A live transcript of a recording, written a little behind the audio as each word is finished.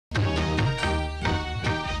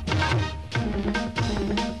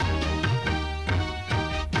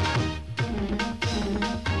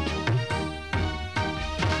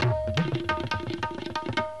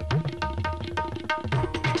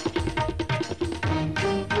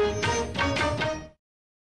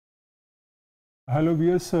Hello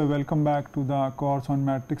viewers, welcome back to the course on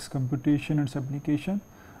matrix computation and its application.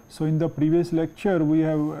 So in the previous lecture we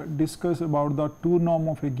have discussed about the two norm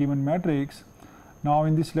of a given matrix. Now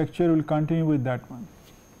in this lecture we will continue with that one.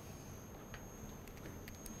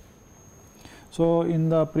 So in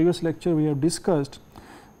the previous lecture we have discussed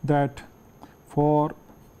that for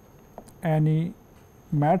any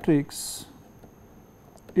matrix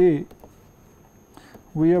A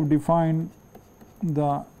we have defined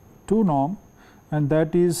the two norm, and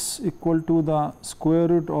that is equal to the square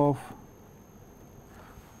root of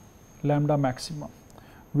lambda maximum,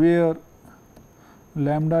 where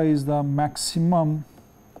lambda is the maximum.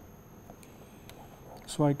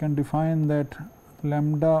 So I can define that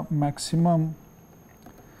lambda maximum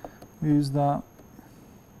is the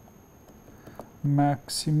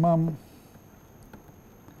maximum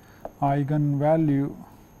eigenvalue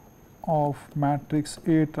of matrix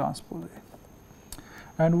A transpose A.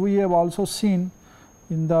 And we have also seen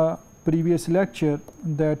in the previous lecture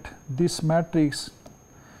that this matrix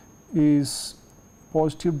is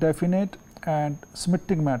positive definite and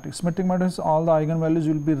symmetric matrix. Symmetric matrix, all the eigenvalues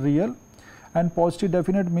will be real, and positive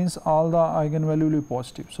definite means all the eigenvalue will be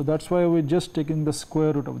positive. So that is why we are just taking the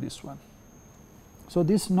square root of this one. So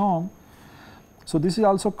this norm, so this is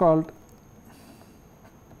also called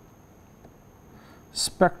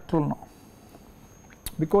spectral norm,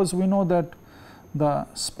 because we know that the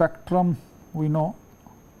spectrum, we know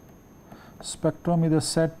spectrum is a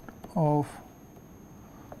set of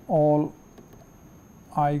all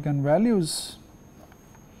eigenvalues.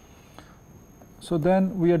 So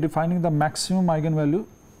then we are defining the maximum eigenvalue.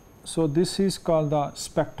 So this is called the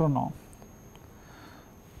spectral norm.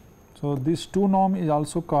 So this two norm is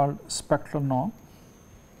also called spectral norm.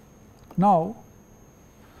 Now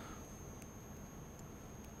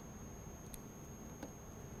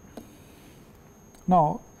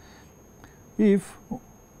if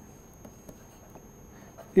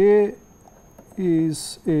A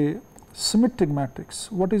is a symmetric matrix,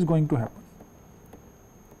 what is going to happen?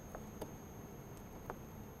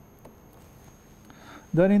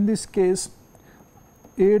 Then in this case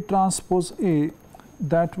A transpose A,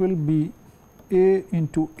 that will be A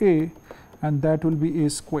into A, and that will be A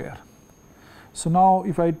square. So now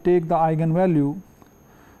if I take the eigenvalue,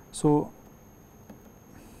 so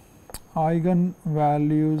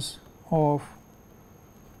eigenvalues of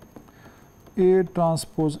A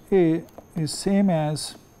transpose A is same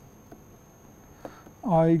as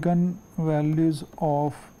eigenvalues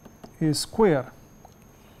of A square,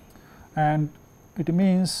 and it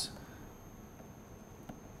means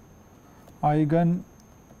eigenvalues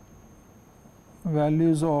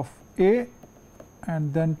of A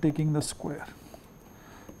and then taking the square.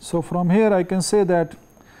 So from here I can say that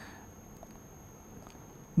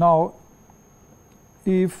now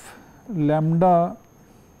if lambda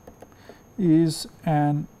is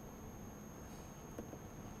an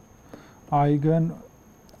eigenvalue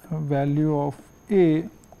of A,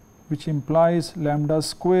 which implies lambda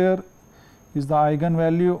square is the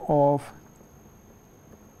eigenvalue of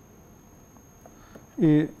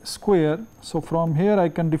A square. So from here I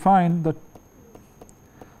can define that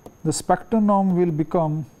the spectral norm will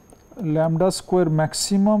become lambda square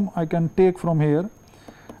maximum I can take from here,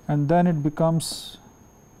 and then it becomes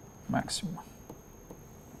maximum,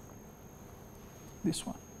 this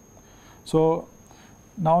one. So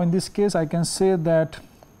now in this case I can say that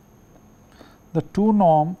the two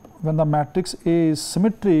norm when the matrix A is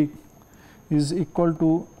symmetric is equal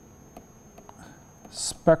to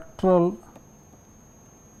spectral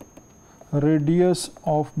radius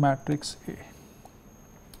of matrix A.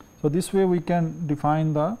 So this way we can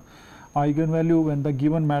define the eigenvalue when the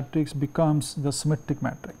given matrix becomes the symmetric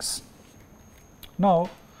matrix. Now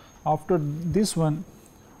after this one,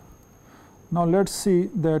 now let us see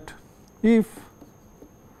that if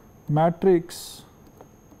matrix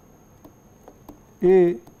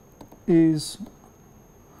A is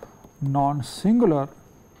non-singular,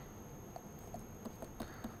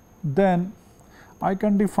 then I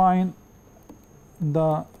can define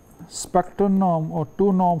the spectral norm or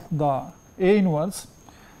two norm of the A inverse,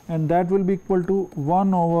 and that will be equal to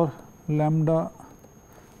 1 over lambda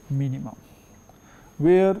minimum,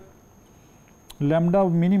 where lambda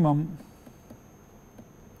minimum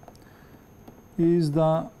is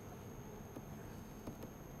the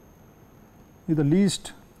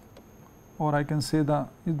least, or I can say is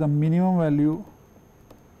the minimum value,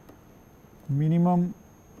 minimum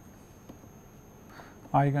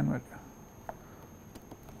eigenvalue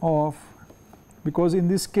of, because in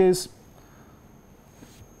this case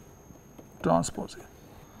transpose A.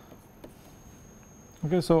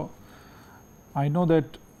 Okay, so I know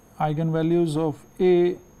that eigenvalues of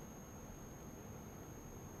A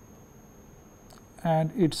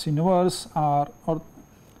and its inverse are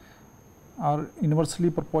inversely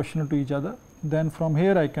proportional to each other, then from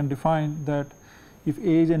here I can define that if A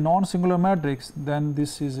is a non-singular matrix, then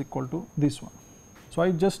this is equal to this one. So,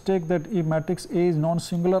 I just take that if matrix A is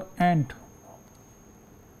non-singular and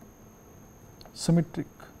symmetric,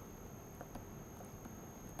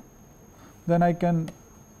 then I can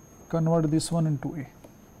convert this one into A,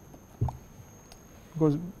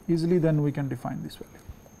 because easily then we can define this value.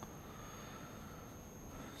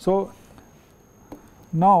 So,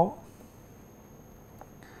 now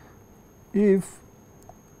if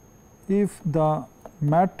the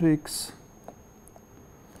matrix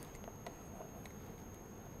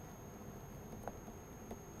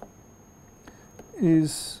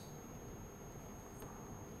is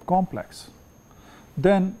complex,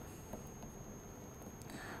 then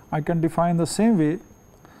I can define the same way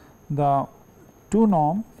the 2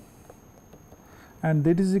 norm, and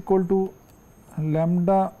that is equal to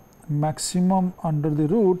lambda maximum under the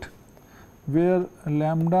root, where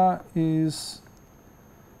lambda is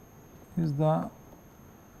the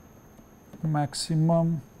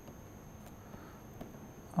maximum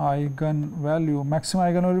eigenvalue. Maximum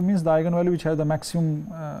eigenvalue means the eigenvalue which has the maximum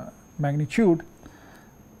magnitude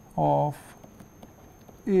of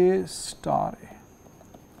A star A.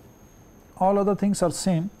 All other things are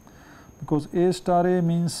same, because A star A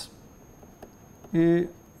means A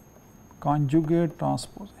conjugate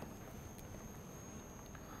transpose A.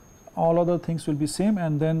 All other things will be same,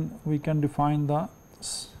 and then we can define the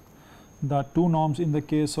 2 norms in the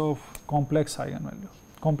case of complex eigenvalue,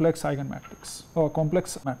 complex eigenmatrix or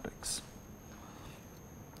complex matrix.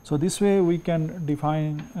 So, this way we can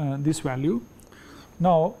define this value.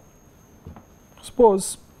 Now,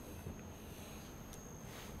 suppose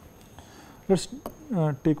let us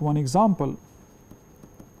take one example.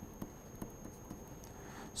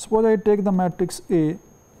 Suppose I take the matrix A.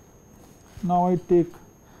 Now, I take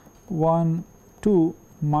 1 2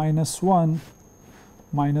 minus 1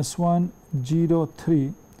 minus 1 0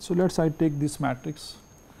 3. So, let us I take this matrix,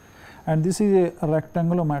 and this is a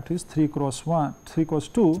rectangular matrix 3 cross 1 3 cross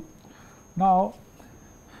 2. Now,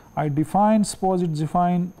 I define, suppose it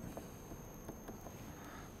define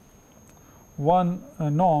one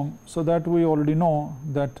norm, so that we already know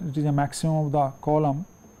that it is a maximum of the column.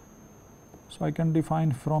 So, I can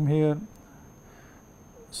define from here.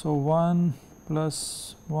 So, 1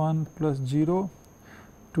 plus 1 plus 0,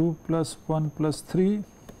 2 plus 1 plus 3,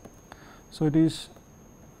 so it is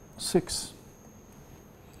 6.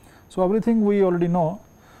 So, everything we already know.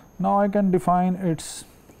 Now, I can define its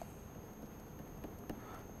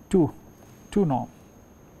 2 norm.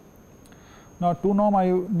 Now, 2 norm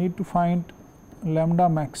I need to find lambda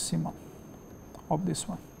maximum of this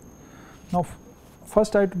one. Now,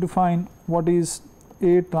 first I have to define what is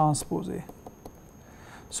A transpose A.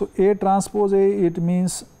 So, A transpose A, it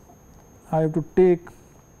means I have to take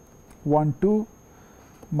 1 2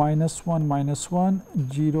 minus 1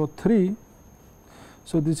 0 3.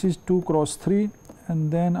 So, this is 2 cross 3,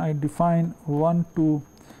 and then I define 1 2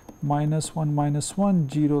 minus 1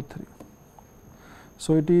 0 3.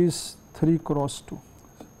 So, it is 3 cross 2.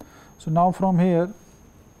 So, now from here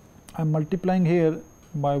I am multiplying here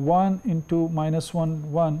by 1 into minus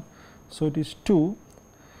 1. So, it is 2,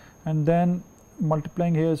 and then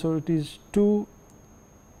multiplying here. So, it is 2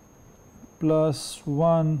 plus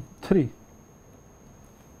 1 3.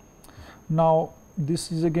 Now,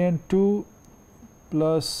 this is again 2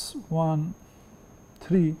 plus 1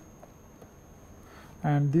 3,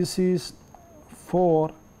 and this is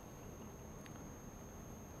 4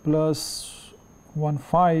 plus 1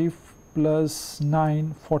 5 plus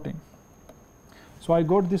 9 14. So, I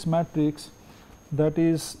got this matrix, that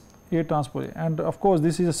is A transpose A, and of course,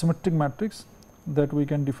 this is a symmetric matrix that we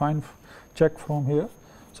can define, check from here.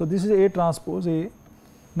 So, this is A transpose A.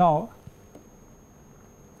 Now,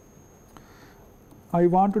 I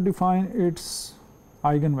want to define its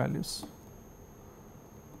eigenvalues.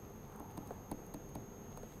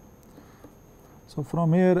 So,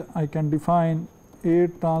 from here I can define A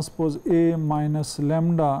transpose A minus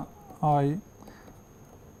lambda I,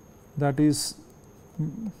 that is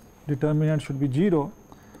determinant should be 0.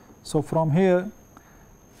 So, from here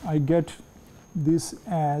I get this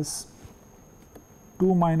as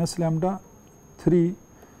 2 minus lambda 3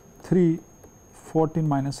 14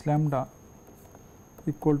 minus lambda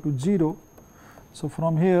equal to 0. So,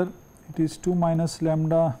 from here it is 2 minus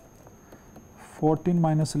lambda 14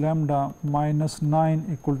 minus lambda minus 9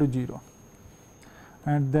 equal to 0,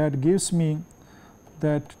 and that gives me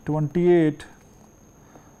that 28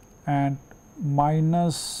 and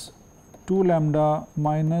minus 2 lambda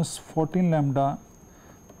minus 14 lambda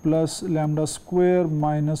plus lambda square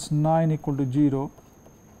minus 9 equal to 0,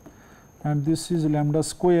 and this is lambda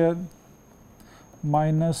square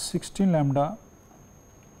minus 16 lambda,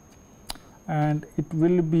 and it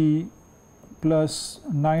will be plus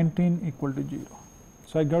 19 equal to 0.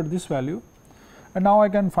 So, I got this value, and now I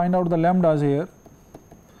can find out the lambdas here.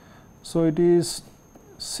 So, it is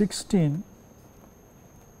 16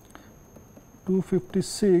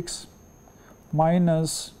 256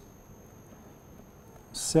 minus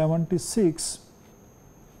 76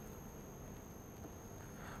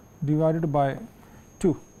 divided by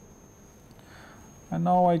 2, and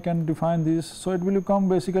now I can define this. So, it will become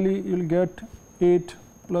basically you will get 8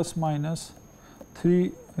 plus minus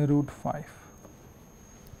 3 root 5.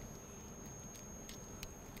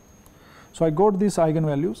 So, I got these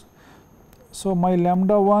eigenvalues. So, my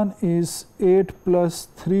lambda 1 is 8 plus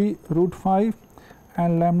 3 root 5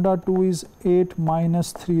 and lambda 2 is 8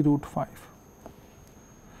 minus 3 root 5.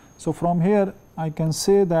 So, from here I can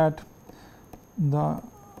say that the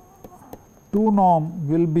 2 norm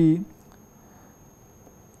will be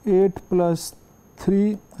 8 plus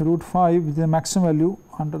 3 root 5 with the maximum value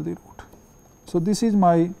under the root. So, this is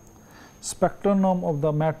my spectral norm of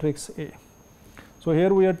the matrix A. So,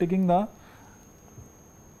 here we are taking the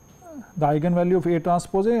eigenvalue of A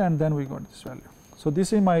transpose A, and then we got this value. So,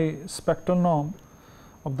 this is my spectral norm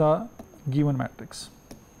of the given matrix.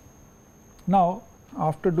 Now,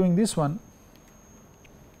 after doing this one,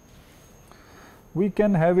 we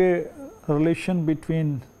can have a relation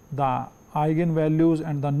between the eigenvalues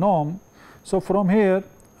and the norm. So, from here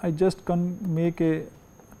I just can make a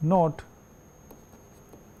note.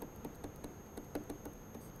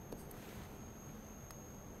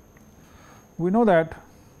 We know that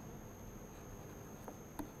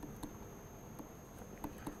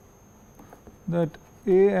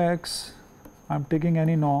Ax, I am taking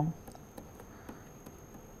any norm,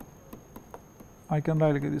 I can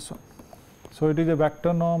write like this one. So, it is a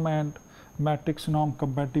vector norm and matrix norm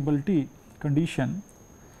compatibility condition.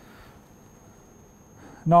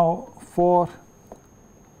 Now, for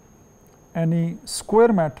any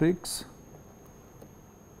square matrix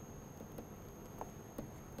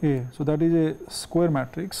A, so that is a square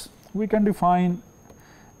matrix, we can define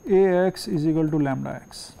Ax is equal to lambda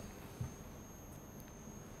x.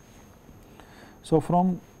 So,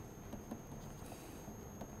 from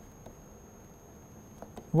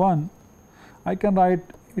 1 I can write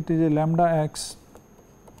it is a lambda x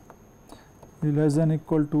is less than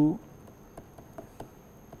equal to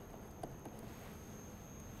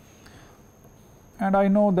and I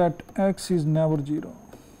know that x is never 0,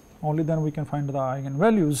 only then we can find the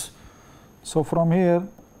eigenvalues. So, from here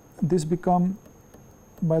this become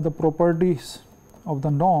by the properties of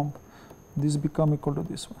the norm, this become equal to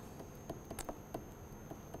this one,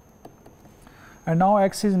 and now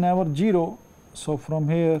x is never 0. So, from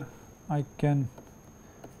here I can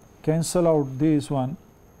cancel out this one,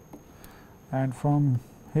 and from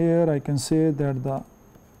here I can say that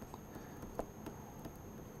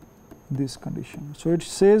this condition. So, it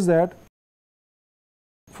says that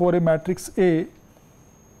for a matrix A,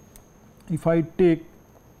 if I take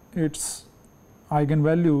its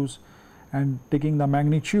eigenvalues and taking the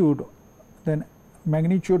magnitude, then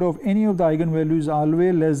magnitude of any of the eigenvalues is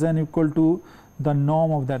always less than equal to the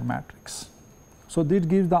norm of that matrix. So, this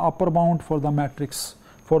gives the upper bound for the matrix,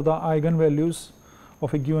 for the eigenvalues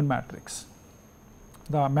of a given matrix,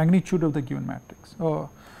 the magnitude of the given matrix or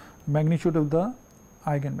magnitude of the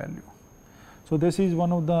eigenvalue. So, this is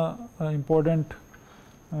one of the important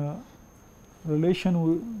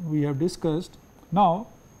relation we have discussed. Now,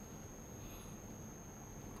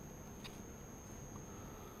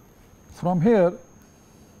 from here,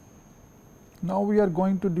 now we are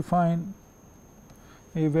going to define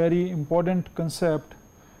a very important concept,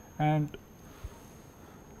 and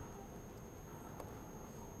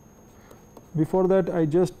before that I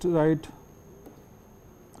just write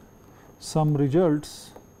some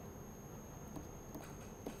results.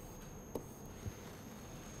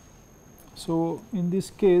 So, in this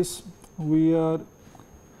case we are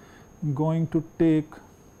going to take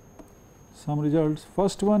some results.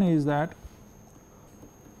 First one is that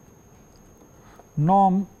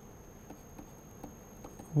one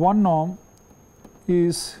norm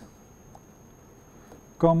is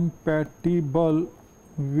compatible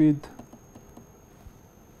with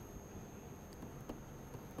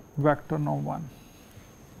vector norm 1.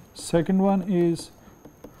 Second one is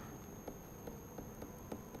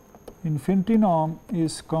infinity norm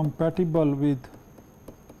is compatible with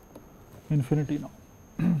infinity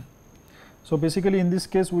norm. So, basically in this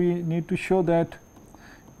case we need to show that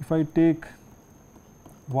if I take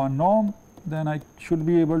one norm, then I should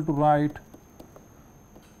be able to write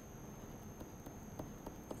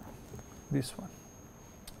this one.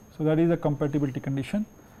 So, that is the compatibility condition,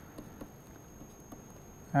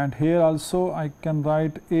 and here also I can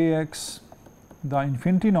write Ax, the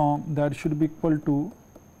infinity norm, that should be equal to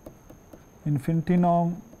infinity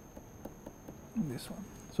norm this one.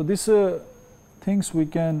 So, these things we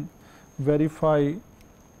can verify.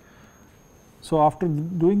 So, after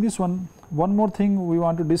doing this one more thing we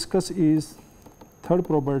want to discuss is third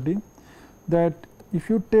property, that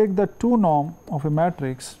if you take the 2 norm of a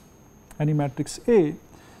matrix, any matrix A,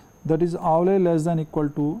 that is always less than equal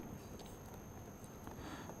to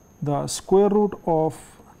the square root of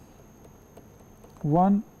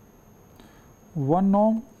one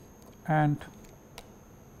norm and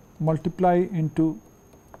multiply into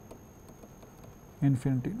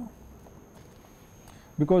infinity norm,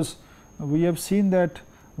 because we have seen that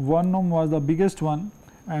one norm was the biggest one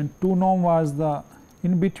and 2 norm was the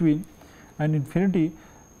in between, and infinity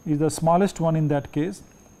is the smallest one in that case.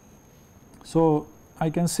 So, I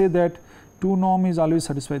can say that 2 norm is always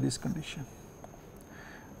satisfy this condition,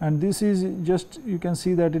 and this is just, you can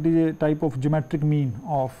see that it is a type of geometric mean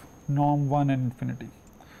of norm 1 and infinity.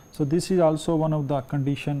 So, this is also one of the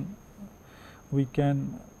condition we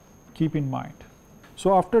can keep in mind.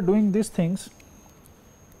 So, after doing these things,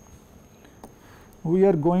 we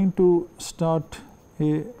are going to start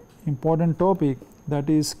a important topic, that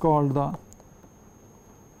is called the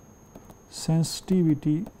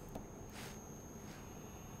sensitivity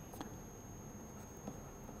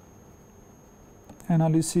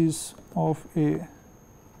analysis of a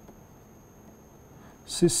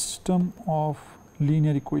system of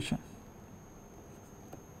linear equation.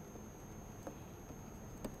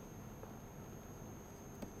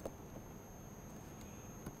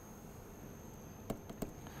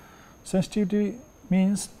 Sensitivity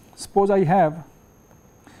means, suppose I have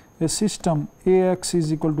a system Ax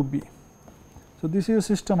is equal to B. So, this is a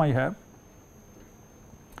system I have.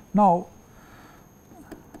 Now,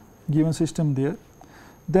 given system there,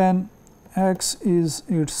 then X is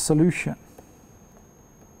its solution.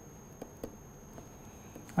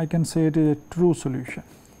 I can say it is a true solution.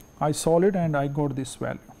 I solve it and I got this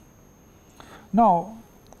value. Now,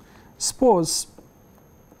 suppose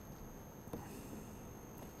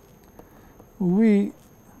we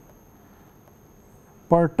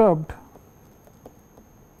perturbed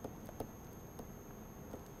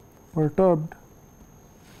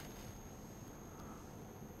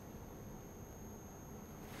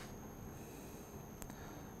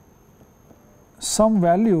some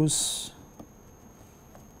values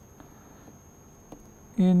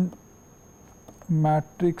in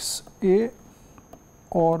matrix A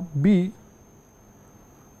or B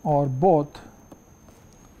or both,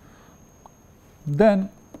 then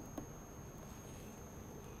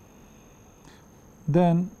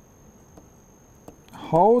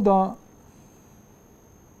how the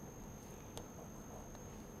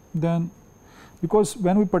because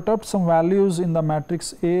when we perturb some values in the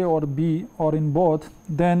matrix A or B or in both,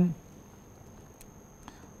 then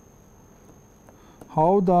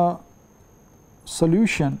how the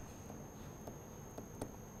solution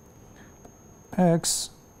X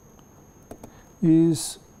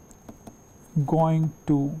is going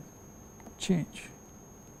to change.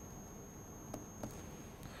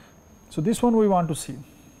 So, this one we want to see,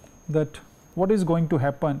 that what is going to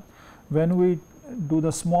happen when we do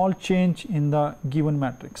the small change in the given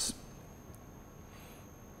matrix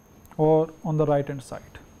or on the right hand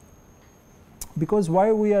side. Because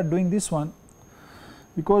why we are doing this one?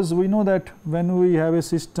 Because we know that when we have a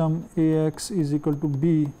system Ax is equal to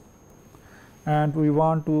B and we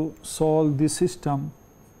want to solve this system,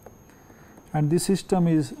 and this system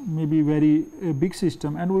is maybe very a big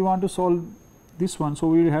system and we want to solve this one. So,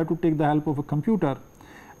 we have to take the help of a computer,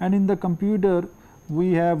 and in the computer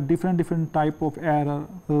we have different type of error,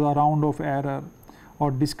 the round of error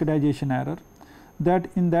or discretization error, that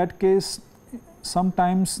in that case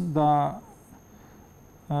sometimes the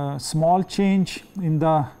small change in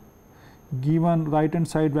the given right hand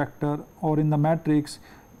side vector or in the matrix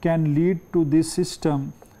can lead to this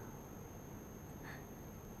system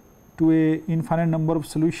to a infinite number of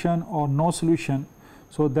solution or no solution.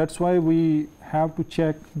 So, that is why we have to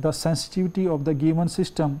check the sensitivity of the given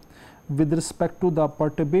system with respect to the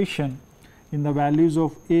perturbation in the values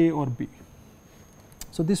of A or B.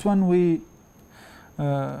 So, this one we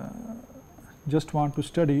just want to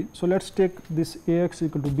study. So, let us take this Ax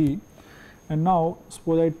equal to B, and now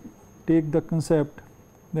suppose I take the concept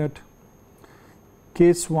that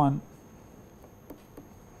case 1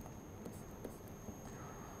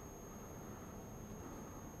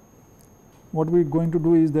 what we are going to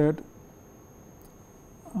do is that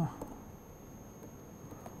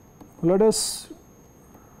let us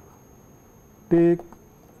take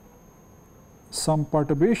some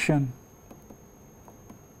perturbation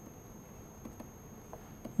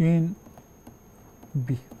in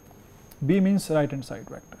B. B means right hand side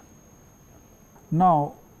vector.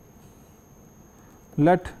 Now,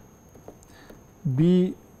 let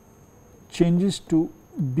B changes to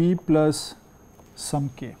B plus some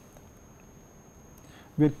k,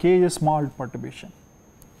 where k is a small perturbation.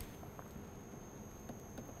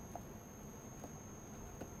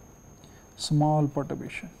 Small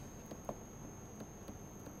perturbation.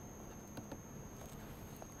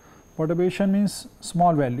 Perturbation means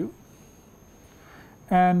small value,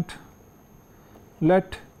 and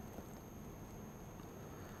let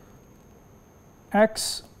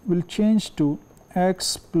x will change to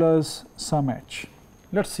x plus some h.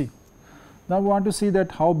 Let us see. Now, we want to see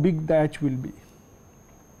that how big the h will be.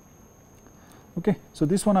 Okay. So,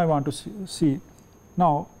 this one I want to see.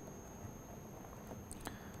 Now,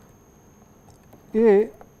 a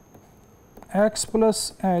x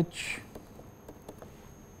plus h,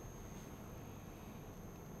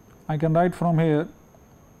 I can write from here,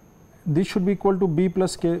 this should be equal to b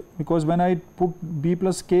plus k, because when I put b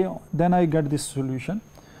plus k, then I get this solution.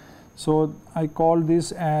 So, I call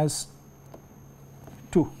this as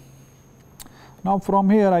 2. Now, from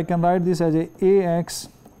here I can write this as a ax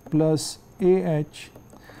plus ah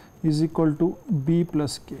is equal to b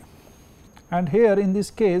plus k, and here in this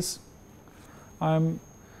case I am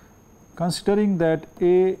considering that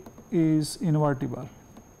a is invertible,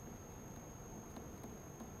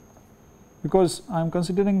 because I am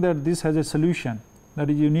considering that this has a solution, that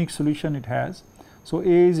is unique solution it has. So, a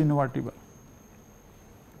is invertible.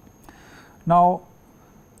 Now,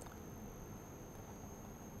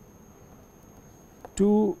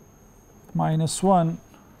 2 minus 1,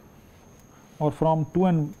 or from 2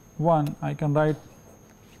 and 1 I can write,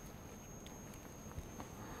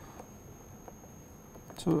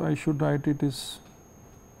 so I should write it is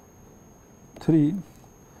 3.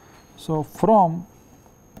 So, from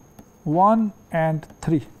 1 and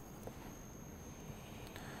 3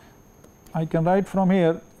 I can write from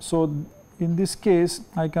here. So, in this case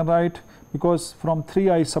I can write, because from 3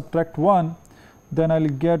 I subtract 1, then I will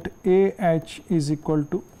get ah is equal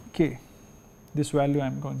to k, this value I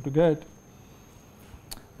am going to get,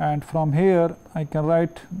 and from here I can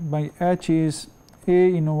write my h is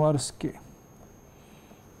a inverse k,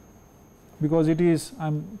 because it is, I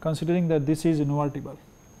am considering that this is invertible.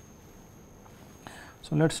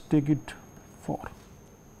 So, let us take it 4.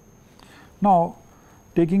 Now,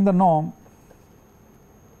 taking the norm,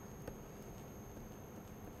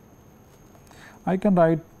 I can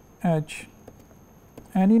write h,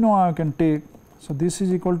 any norm I can take. So, this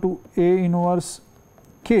is equal to a inverse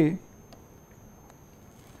k,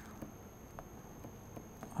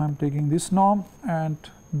 I am taking this norm, and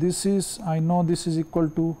this is, I know this is equal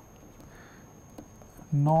to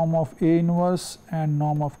norm of a inverse and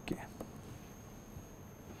norm of k.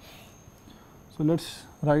 So, let us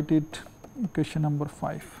write it equation number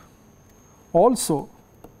 5. Also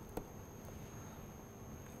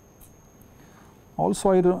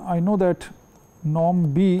I know that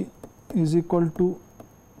norm B is equal to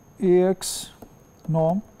Ax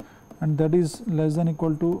norm, and that is less than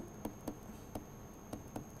equal to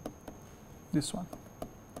this one,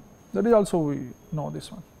 that is also we know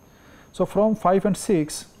this one. So, from 5 and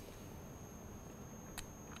 6,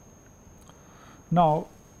 now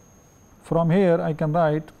from here I can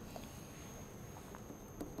write,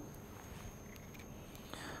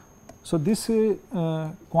 so this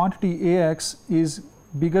quantity Ax is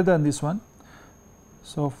bigger than this one.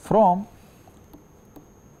 So, from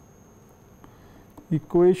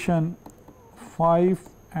equation 5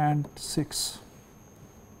 and 6,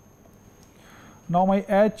 now my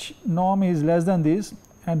h norm is less than this,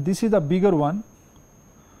 and this is the bigger one.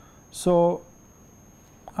 So,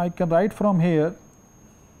 I can write from here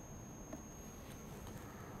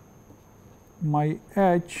my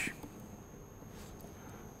h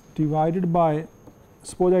divided by,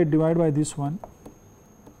 suppose I divide by this one,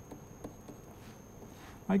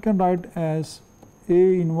 I can write as A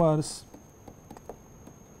inverse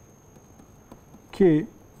k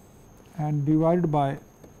and divided by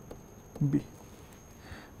b,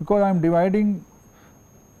 because I am dividing.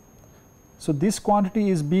 So, this quantity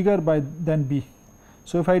is bigger than b.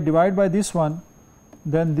 So, if I divide by this one,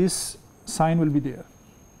 then this sign will be there.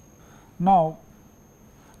 Now,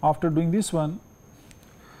 after doing this one,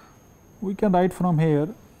 we can write from here,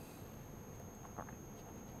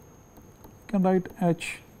 we can write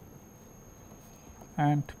h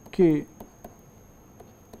and k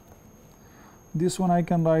this one I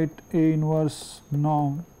can write A inverse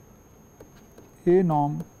norm, A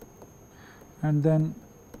norm, and then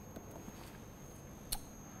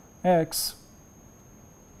X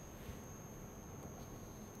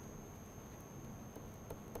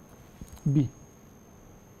B,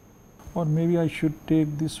 or maybe I should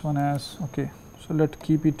take this one as, okay, so let's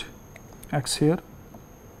keep it X here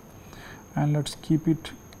and let's keep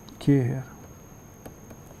it K here.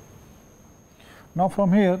 Now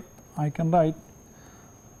from here I can write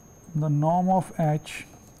the norm of H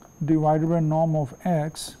divided by norm of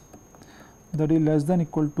X, that is less than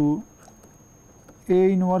equal to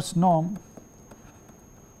A inverse norm,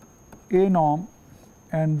 A norm,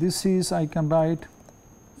 and this is, I can write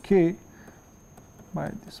K by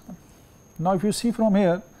this one. Now if you see from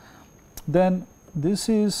here, then this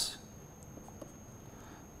is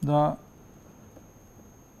the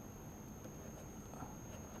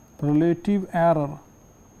relative error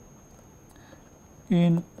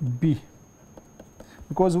in B,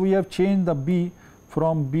 because we have changed the B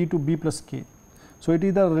from B to B plus K. So it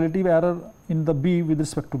is the relative error in the B with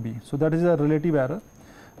respect to B. So that is a relative error.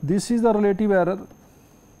 This is the relative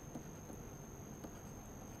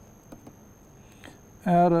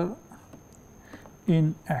error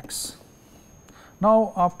in X.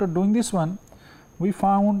 Now after doing this one, we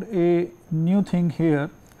found a new thing here,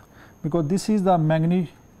 because this is the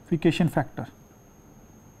magnification factor.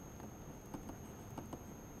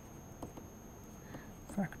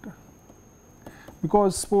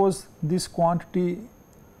 Because suppose this quantity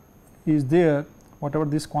is there, whatever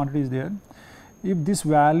this quantity is there, if this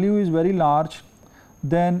value is very large,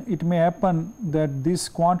 then it may happen that this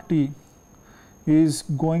quantity is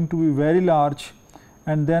going to be very large,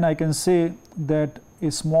 and then I can say that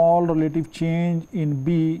a small relative change in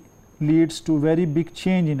B leads to very big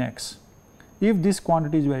change in X, if this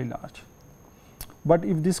quantity is very large. But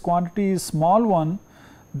if this quantity is small one,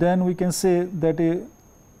 then we can say that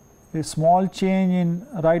a small change in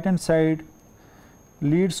right hand side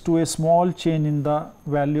leads to a small change in the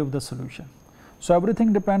value of the solution. So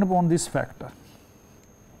everything depends upon this factor.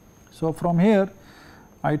 So from here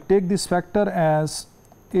I take this factor as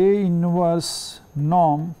A inverse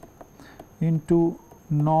norm into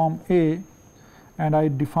norm A, and I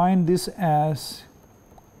define this as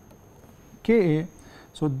Ka.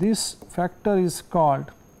 So this factor is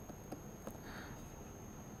called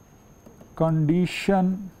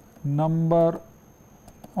condition number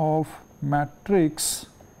of matrix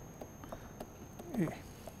A.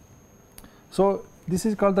 So this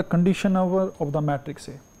is called the condition number of the matrix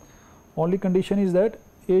A. Only condition is that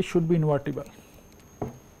A should be invertible.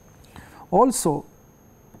 Also,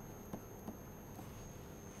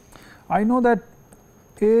 I know that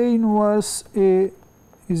A inverse A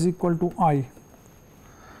is equal to I,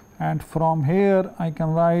 and from here I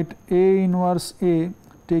can write A inverse A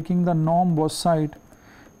taking the norm both side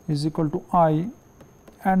is equal to I,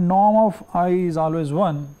 and norm of I is always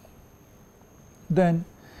 1. Then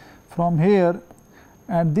from here,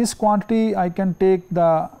 and this quantity I can take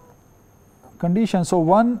the condition. So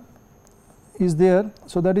 1 is there,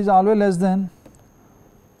 so that is always less than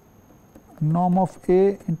norm of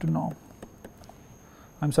A into norm.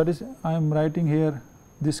 I am writing here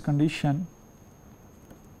this condition.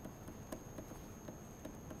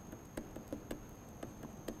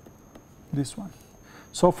 This one.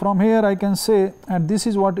 So from here I can say, and this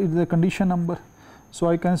is what is the condition number. So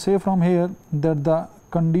I can say from here that the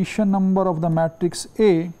condition number of the matrix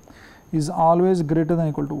A is always greater than or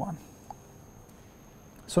equal to 1.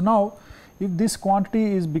 So now if this quantity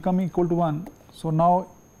is becoming equal to 1, so now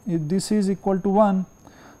if this is equal to 1,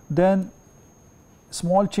 then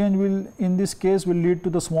small change will in this case will lead to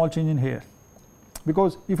the small change in here,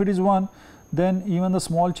 because if it is 1, then even the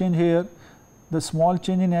small change here, the small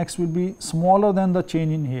change in X will be smaller than the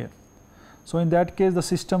change in here. So in that case the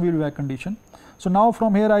system will be a condition. So now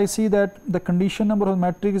from here I see that the condition number of the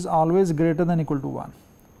matrix is always greater than or equal to 1.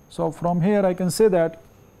 So from here I can say that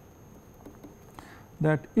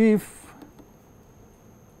if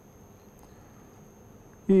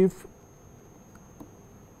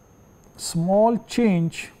small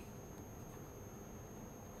change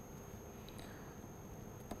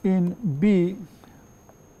in B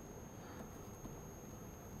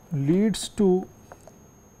leads to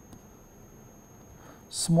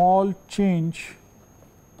small change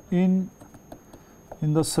in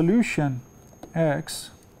the solution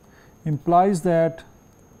X, implies that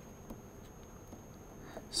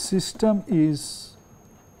system is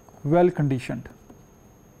well conditioned,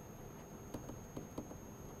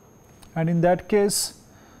 and in that case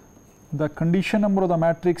the condition number of the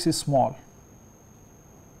matrix is small.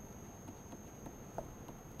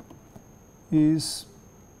 is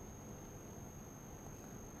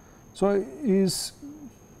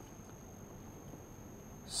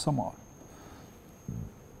small,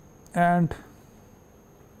 and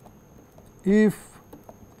if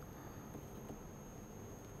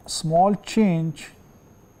small change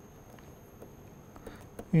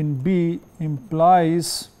in B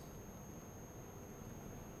implies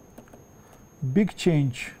big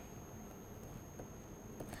change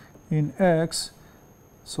in X,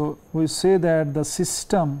 so we say that the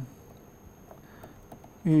system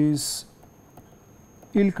is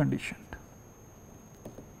ill conditioned,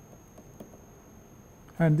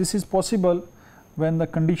 and this is possible when the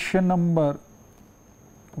condition number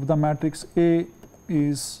of the matrix A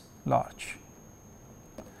is large.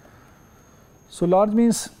 So, large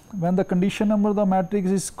means when the condition number of the matrix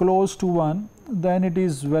is close to 1, then it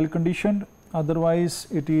is well conditioned, otherwise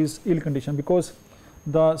it is ill conditioned, because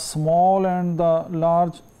the small and the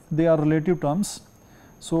large, they are relative terms.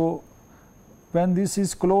 So, when this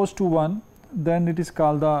is close to 1, then it is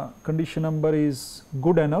called the condition number is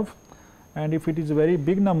good enough, and if it is a very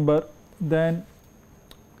big number, then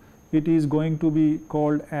it is going to be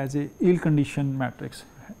called as a ill conditioned matrix,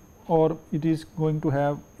 or it is going to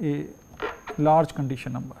have a large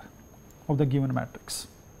condition number of the given matrix.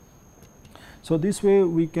 So, this way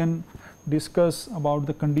we can discuss about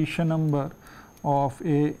the condition number of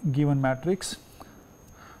a given matrix.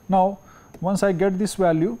 Now, once I get this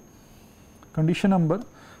value condition number,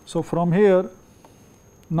 so from here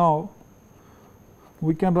now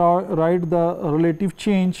we can write the relative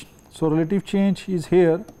change. So, relative change is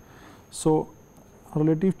here. So,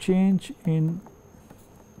 relative change in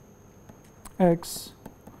X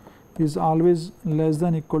is always less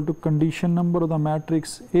than equal to condition number of the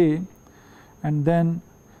matrix A, and then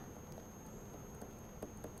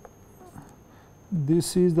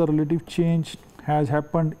this is the relative change has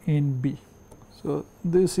happened in B. So,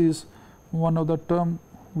 this is one of the term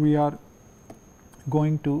we are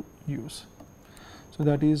going to use. So,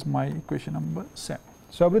 that is my equation number 7.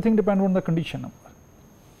 So, everything depends on the condition number.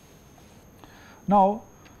 Now,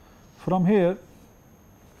 from here,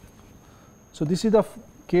 so this is the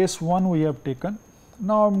case 1 we have taken.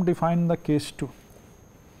 Now, I am defining the case 2.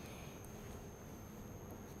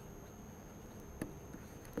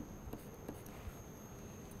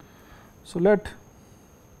 So, let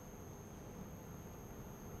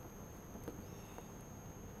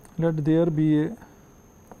there be a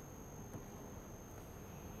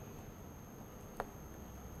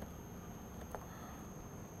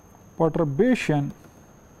perturbation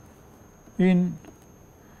in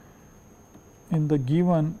the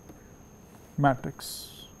given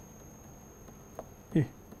matrix A.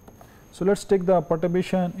 So, let us take the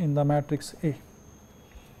perturbation in the matrix A.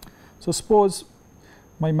 So, suppose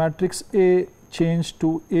my matrix A changed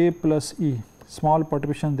to A plus E, small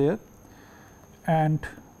perturbation there, and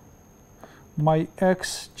my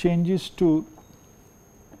X changes to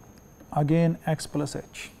again X plus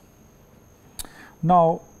H.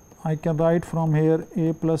 Now, I can write from here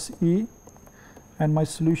A plus E, and my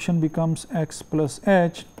solution becomes X plus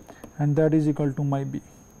H, and that is equal to my B.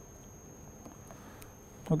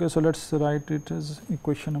 Okay, so, let us write it as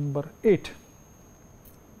equation number 8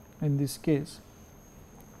 in this case.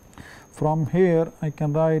 From here I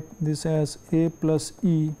can write this as A plus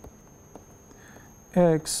E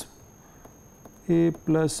X A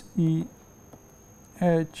plus E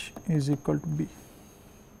H is equal to B.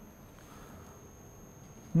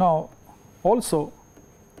 Now, also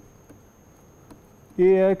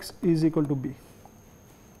AX is equal to B.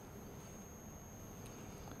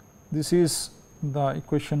 This is the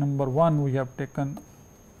equation number 1 we have taken.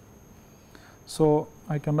 So,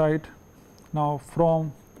 I can write now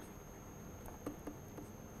from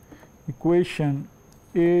equation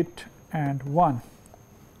 8 and 1.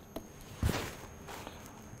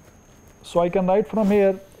 So, I can write from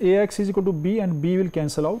here AX is equal to B and B will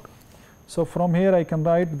cancel out. So, from here I can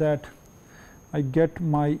write that I get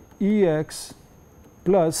my EX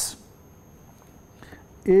plus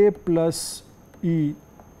A plus E,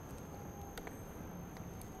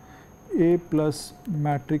 A plus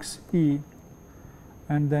matrix E,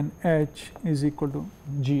 and then H is equal to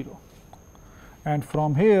 0. And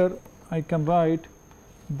from here I can write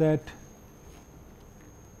that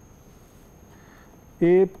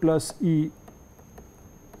A plus E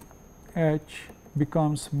H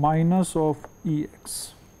becomes minus of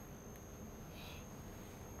EX.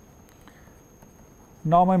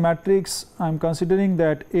 Now, my matrix I am considering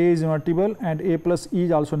that A is invertible and A plus E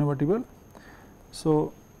is also invertible.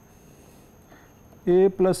 So, A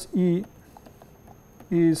plus E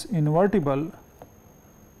is invertible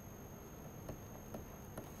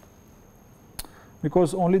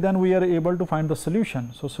because only then we are able to find the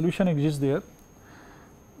solution. So, solution exists there.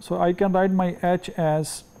 So, I can write my H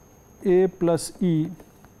as A plus E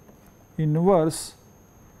inverse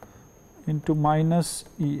into minus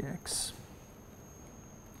E x,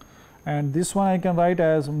 and this one I can write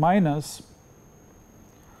as minus.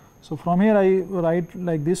 So, from here I write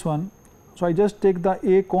like this one. So, I just take the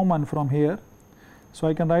A common from here. So,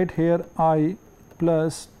 I can write here I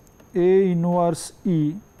plus A inverse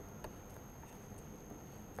E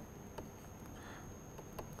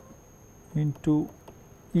into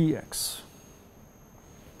E x,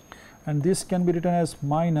 and this can be written as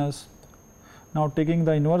minus. Now, taking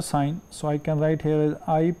the inverse sign, so I can write here as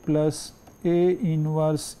I plus A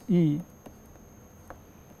inverse E,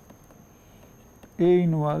 A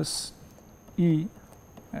inverse E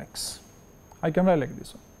x. I can write like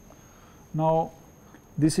this one. Now,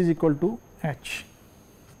 this is equal to H.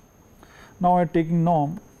 Now, I am taking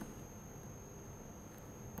norm.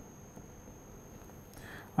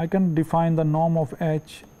 I can define the norm of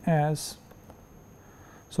H as,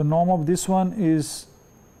 so norm of this one is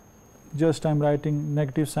just I am writing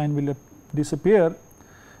negative sign will disappear.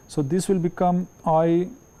 So, this will become I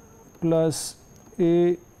plus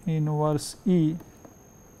A inverse E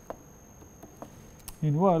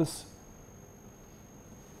inverse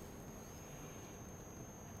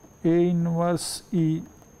A inverse E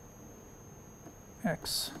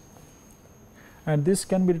x, and this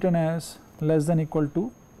can be written as less than equal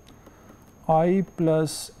to I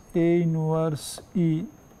plus A inverse E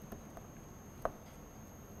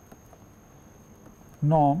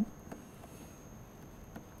norm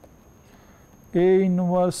A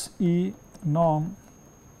inverse E norm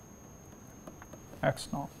x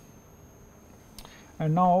norm.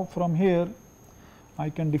 And now, from here I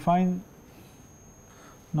can define,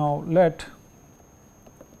 now let,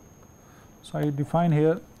 so I define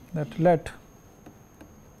here that let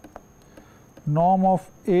norm of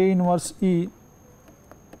A inverse E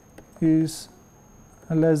is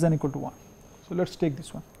less than equal to 1. So, let us take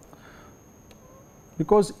this one,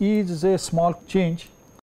 because E is a small change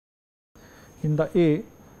in the A.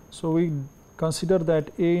 So, we consider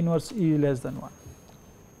that A inverse E is less than 1.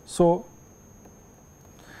 So,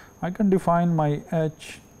 I can define my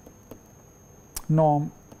H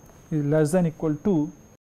norm is less than equal to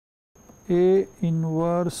A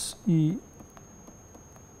inverse E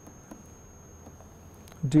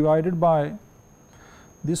divided by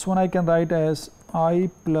this one I can write as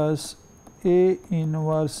I plus A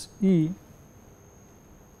inverse E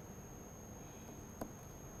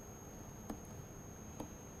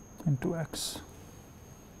into x.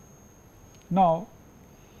 Now,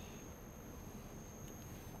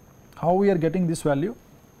 how we are getting this value?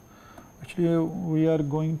 Actually, we are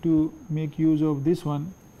going to make use of this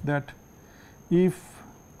one, that if,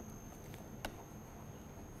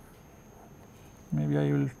 maybe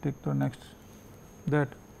I will take the next, that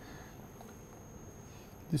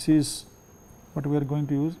this is what we are going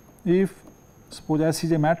to use. If suppose S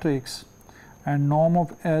is a matrix and norm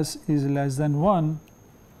of S is less than 1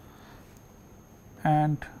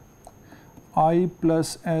 and I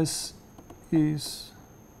plus S is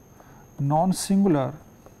non-singular,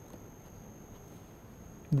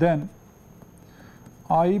 then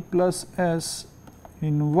I plus S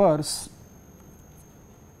inverse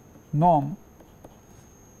norm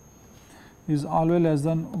is always less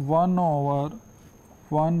than 1 over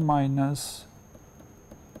 1 minus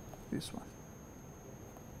this one.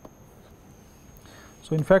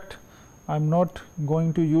 So, in fact, I am not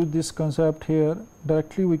going to use this concept here,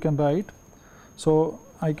 directly we can write. So,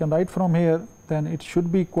 I can write from here, then it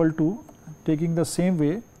should be equal to, taking the same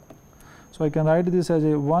way. So, I can write this as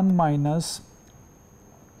a 1 minus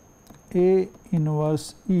A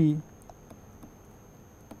inverse E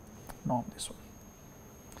norm, this one,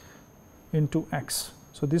 into x.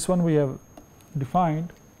 So, this one we have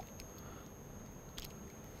defined.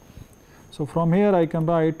 So, from here I can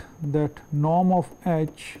write that norm of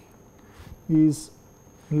H is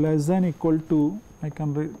less than equal to, I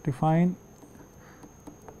can define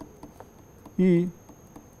E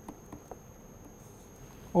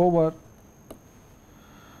over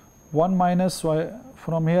 1 minus, so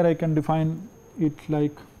from here I can define it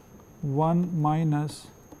like 1 minus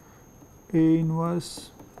A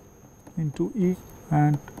inverse into E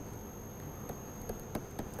and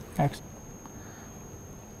x.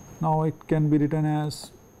 Now, it can be written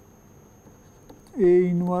as A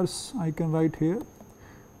inverse, I can write here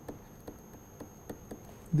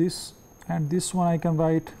this, and this one I can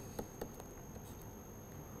write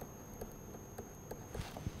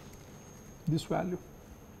this value,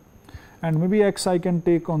 and maybe x I can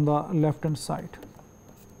take on the left hand side.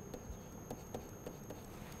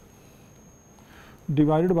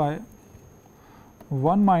 divided by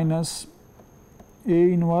 1 minus A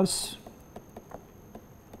inverse,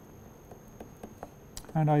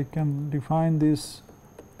 and I can define this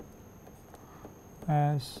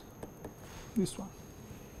as this one.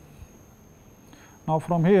 Now,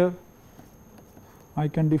 from here I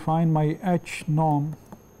can define my H norm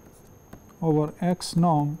over X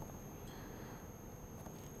norm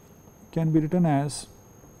can be written as,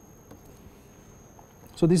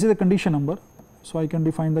 so this is the condition number. So, I can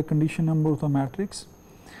define the condition number of the matrix,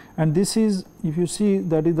 and this is, if you see,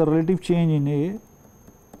 that is the relative change in A,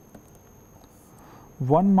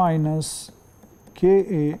 1 minus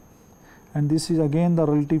K A, and this is again the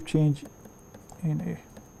relative change in A.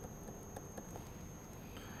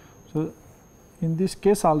 So, in this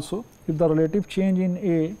case also, if the relative change in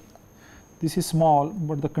A, this is small,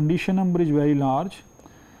 but the condition number is very large.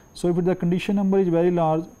 So, if the condition number is very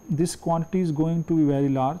large, this quantity is going to be very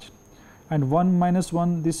large, and 1 minus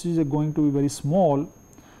 1, this is going to be very small.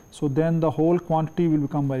 So, then the whole quantity will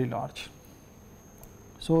become very large.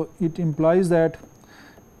 So, it implies that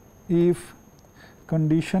if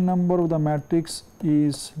condition number of the matrix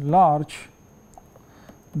is large,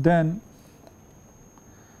 then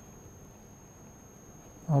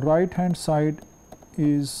right hand side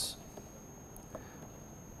is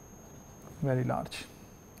very large.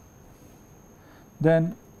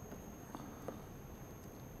 Then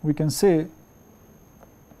we can say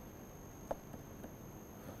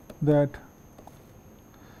that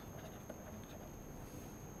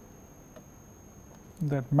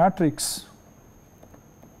matrix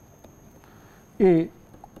A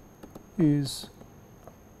is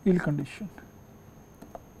ill conditioned,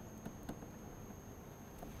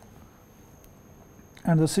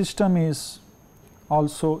 and the system is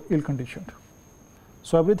also ill conditioned.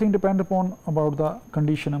 So, everything depends upon about the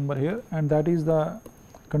condition number here, and that is the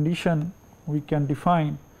condition we can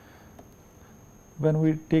define when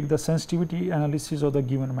we take the sensitivity analysis of the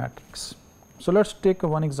given matrix. So, let us take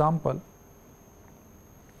one example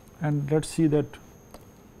and let us see that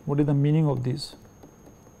what is the meaning of this.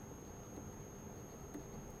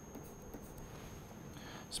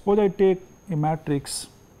 Suppose I take a matrix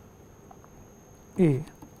A,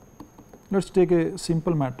 let us take a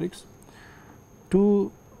simple matrix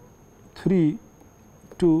 2, 3,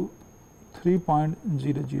 2,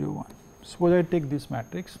 3.001. Suppose I take this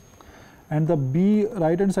matrix, and the B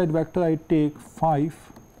right hand side vector I take 5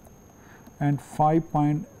 and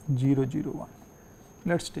 5.001.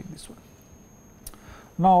 Let us take this one.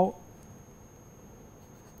 Now,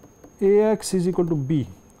 Ax is equal to B,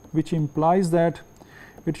 which implies that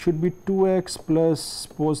it should be 2x plus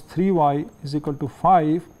suppose 3y is equal to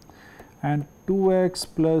 5, and 2x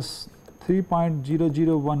plus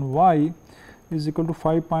 3.001y is equal to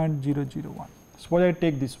 5.001. Suppose I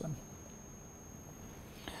take this one.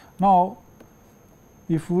 Now,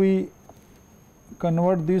 if we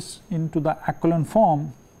convert this into the echelon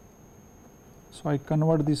form, so I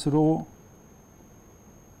convert this row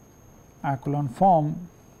echelon form,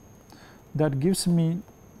 that gives me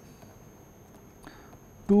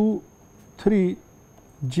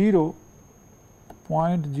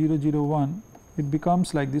 230.001, it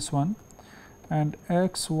becomes like this one, and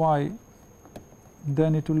x y,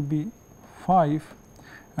 then it will be 5,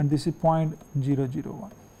 and this is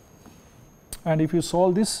 0.001. And if you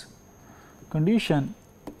solve this condition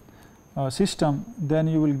system, then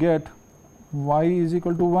you will get y is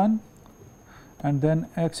equal to 1 and then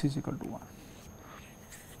x is equal to 1.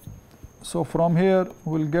 So, from here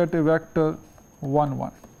we will get a vector 1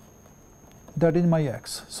 1, that is my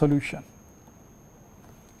x solution.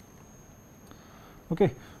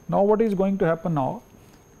 Okay. Now, what is going to happen now?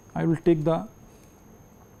 I will take the,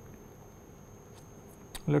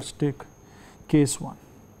 let us take case 1.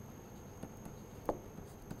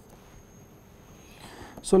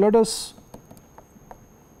 So, let us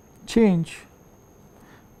change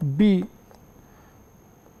B,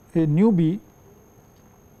 a new B,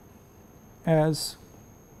 as,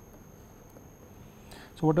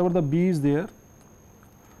 so whatever the B is there,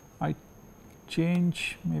 I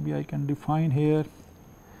change, maybe I can define here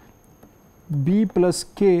B plus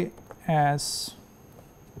K as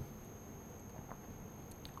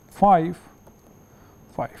 5,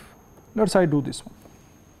 5. Let us I do this one.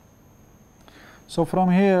 So,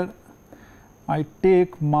 from here I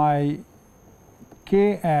take my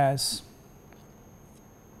K as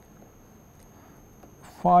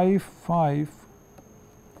 5, 5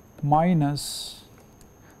 minus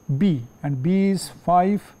B, and B is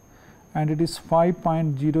 5 and it is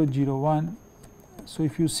 5.001. So,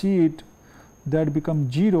 if you see it, that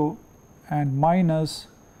becomes 0 and minus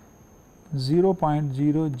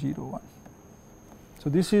 0.001. So,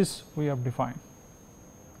 this is we have defined.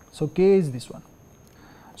 So, K is this one.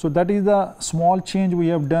 So, that is the small change we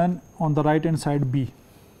have done on the right hand side B.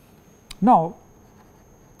 Now,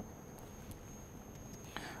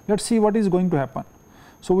 let us see what is going to happen.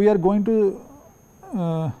 So, we are going to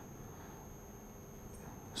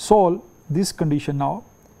solve this condition now.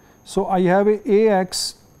 So, I have a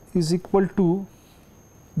Ax is equal to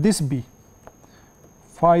this B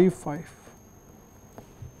 5 5.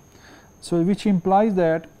 So, which implies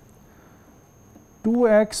that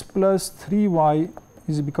 2x plus 3y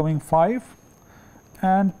is becoming 5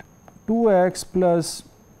 and 2x plus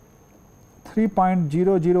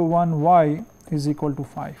 3.001y is equal to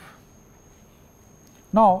 5.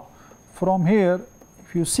 Now, from here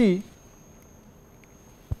if you see,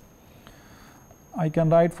 I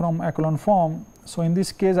can write from echelon form. So, in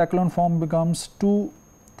this case echelon form becomes 2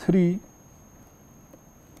 3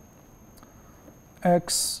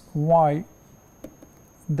 x y,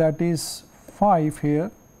 that is 5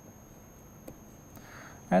 here,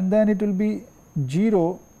 and then it will be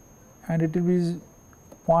 0 and it will be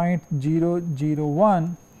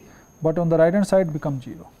 0.001, but on the right hand side become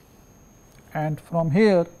 0, and from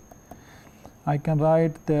here I can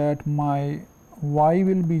write that my y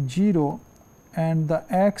will be 0 and the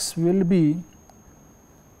x will be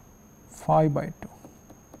 5 by 2,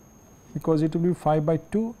 because it will be 5 by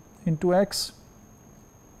 2 into x,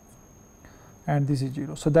 and this is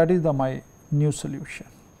 0. So, that is the my new solution,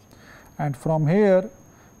 and from here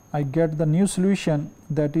I get the new solution,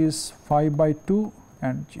 that is 5 by 2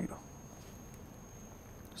 and 0.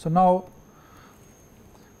 So, now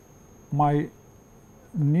my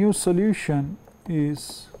new solution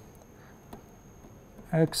is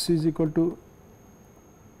x is equal to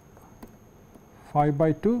 5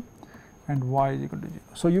 by 2 and y is equal to 0.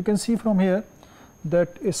 So, you can see from here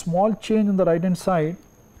that a small change on the right hand side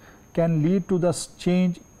can lead to the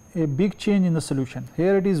change, a big change in the solution.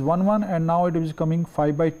 Here it is 1 1 and now it is coming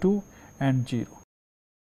 5 by 2 and 0.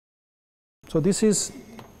 So, this is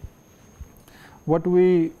what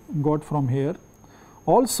we got from here.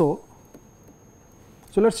 Also,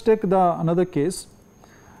 so let us take the another case.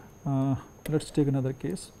 Let us take another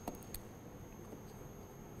case.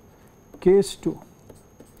 Case 2.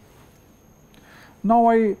 Now,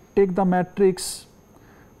 I take the matrix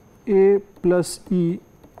A plus E,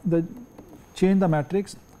 change the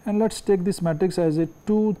matrix, and let us take this matrix as a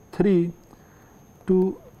 2 3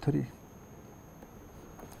 2 3.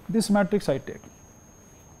 This matrix I take.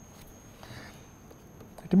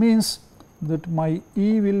 It means that my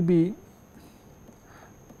E will be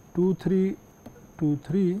 2 3 2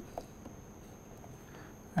 3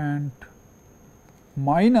 and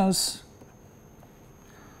minus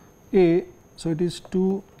A. So, it is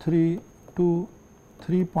 2 3 2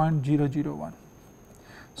 3.001.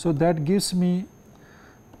 So, that gives me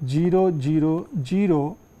 0 0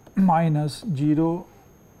 0 minus 0,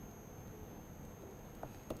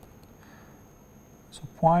 so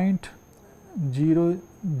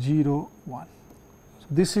 0.001. So,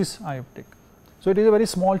 this is I have taken. So, it is a very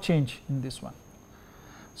small change in this one.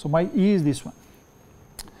 So, my E is this one.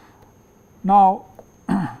 Now,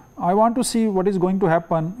 I want to see what is going to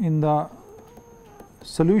happen in the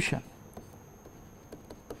solution.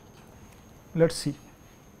 Let us see.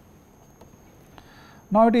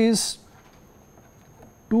 Now, it is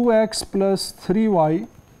 2x plus 3y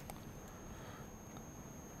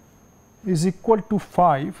is equal to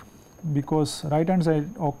 5, because right hand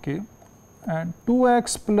side okay, and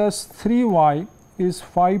 2x plus 3y is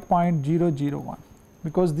 5.001,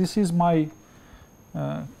 because this is my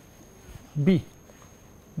B,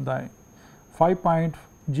 the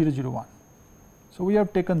 5.001. So, we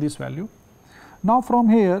have taken this value. Now, from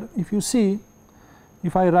here if you see,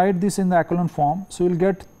 if I write this in the echelon form, so you will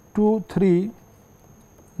get 2 3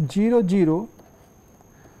 0 0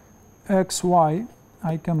 x y.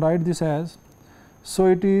 I can write this as, so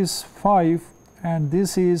it is 5 and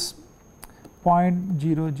this is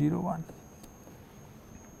 0.001.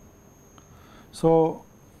 So,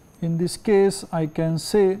 in this case I can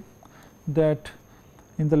say that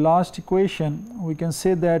in the last equation we can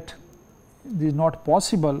say that this is not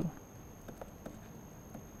possible.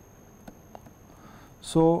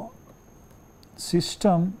 So,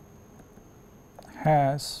 system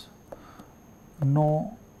has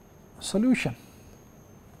no solution,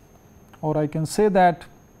 or I can say that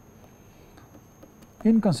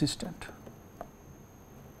inconsistent.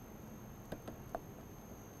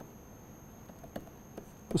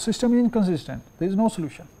 The system is inconsistent, there is no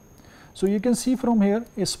solution. So, you can see from here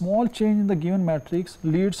a small change in the given matrix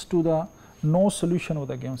leads to the no solution of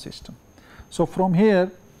the given system. So, from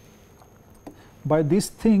here by these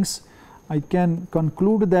things I can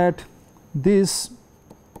conclude that this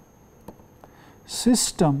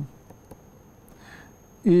system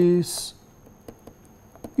is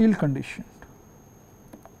ill conditioned.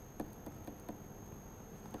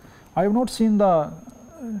 I have not seen the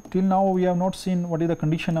till now we have not seen what is the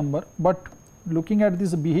condition number, but looking at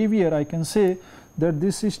this behavior I can say that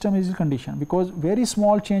this system is ill conditioned, because very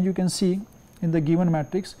small change you can see in the given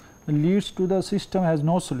matrix leads to the system has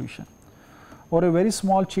no solution, or a very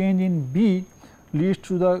small change in B leads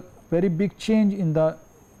to the very big change in the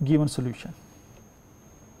given solution.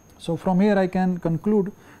 So, from here I can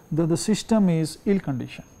conclude that the system is ill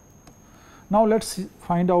conditioned. Now, let us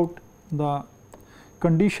find out the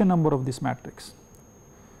condition number of this matrix.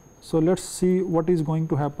 So, let us see what is going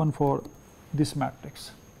to happen for this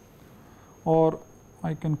matrix, or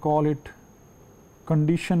I can call it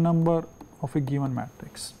condition number of a given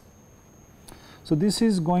matrix. So, this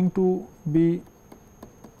is going to be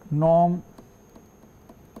norm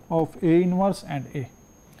of A inverse and A,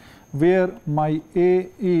 where my A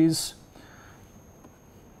is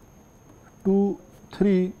 2,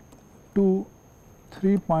 3 to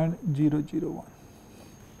 3.001.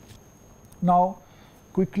 Now,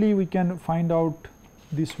 quickly we can find out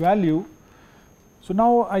this value. So,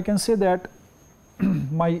 now I can say that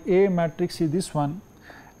my A matrix is this one,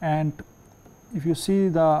 and if you see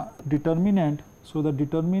the determinant, so the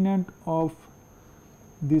determinant of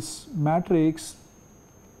this matrix,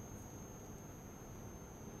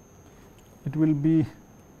 it will be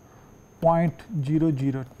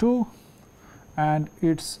 0.002, and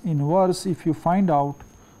its inverse, if you find out,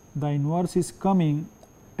 the inverse is coming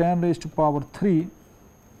 10 raised to power 3,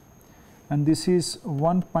 and this is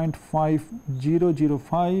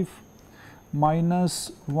 1.5005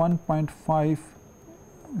 minus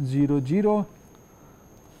 1.500,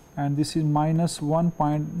 and this is minus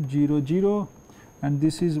 1.00, and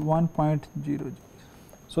this is 1.00.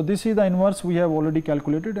 So, this is the inverse we have already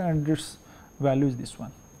calculated, and its value is this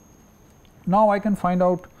one. Now, I can find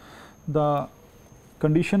out the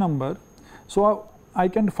condition number. So, I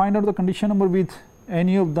can find out the condition number with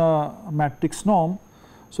any of the matrix norm.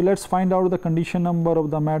 So, let us find out the condition number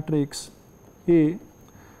of the matrix A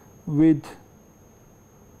with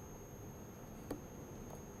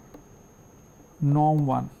norm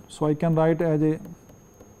 1. So, I can write as a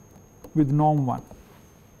with norm 1.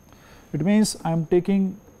 It means I am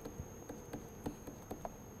taking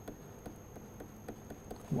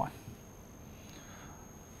 1.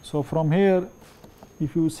 So, from here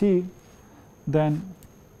if you see, then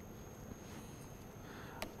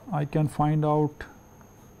I can find out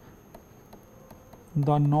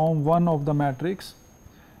the norm 1 of the matrix.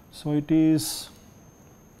 So, it is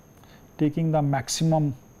taking the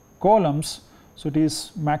maximum columns. So, it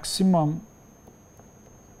is maximum,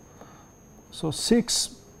 so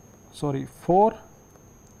 4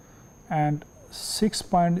 and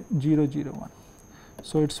 6.001.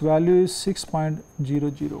 So, its value is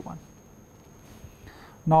 6.001.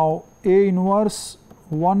 Now, A inverse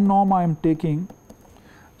 1 norm I am taking.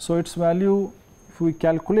 So, its value if we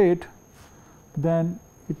calculate, then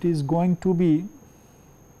it is going to be,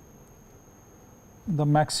 the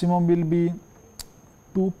maximum will be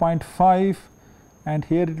 2.5, and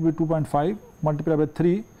here it will be 2.5 multiplied by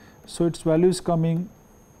 3. So, its value is coming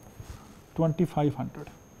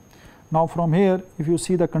 2500. Now, from here if you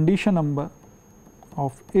see the condition number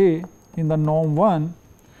of A in the norm 1,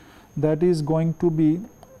 that is going to be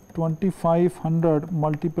 2500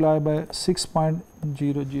 multiplied by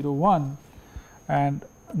 6.001, and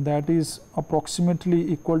that is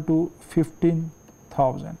approximately equal to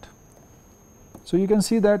 15,000. So, you can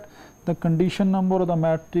see that the condition number of the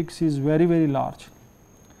matrix is very, very large.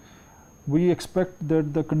 We expect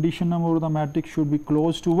that the condition number of the matrix should be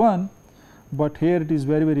close to 1, but here it is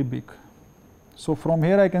very, very big. So, from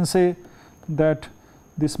here I can say that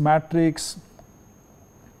this matrix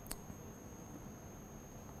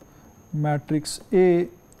A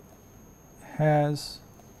has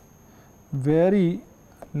very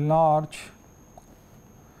large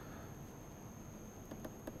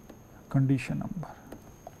condition number.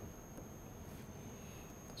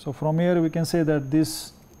 So, from here we can say that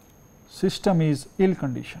this system is ill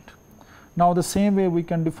conditioned. Now, the same way we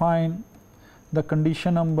can define the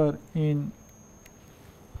condition number in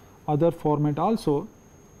other format also.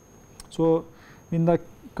 So, in the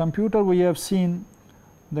computer we have seen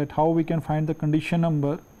that how we can find the condition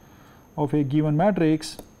number of a given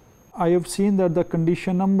matrix. I have seen that the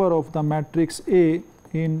condition number of the matrix A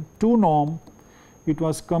in 2 norm, it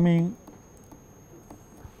was coming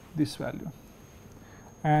this value,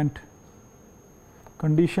 and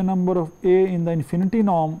condition number of A in the infinity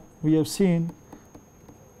norm we have seen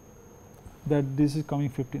that this is coming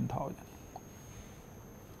 15,000.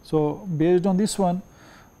 So, based on this one,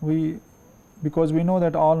 because we know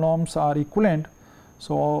that all norms are equivalent.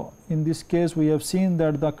 So, in this case we have seen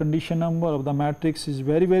that the condition number of the matrix is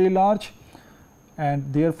very large,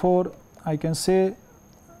 and therefore, I can say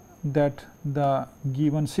that the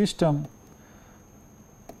given system,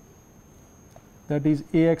 that is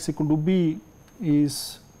Ax equal to b,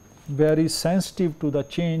 is very sensitive to the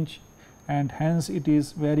change, and hence it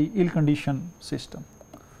is very ill conditioned system.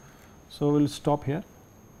 So, we will stop here.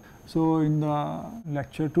 So, in the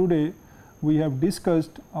lecture today we have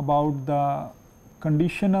discussed about the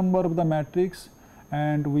condition number of the matrix,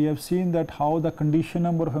 and we have seen that how the condition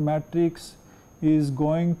number of a matrix is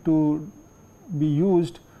going to be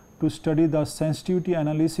used to study the sensitivity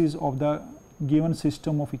analysis of the given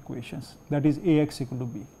system of equations, that is Ax equal to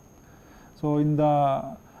b. So, in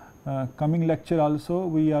the coming lecture also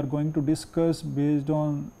we are going to discuss based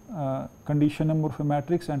on condition number of a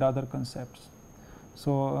matrix and other concepts.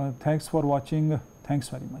 So, thanks for watching. Thanks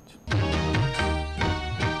very much.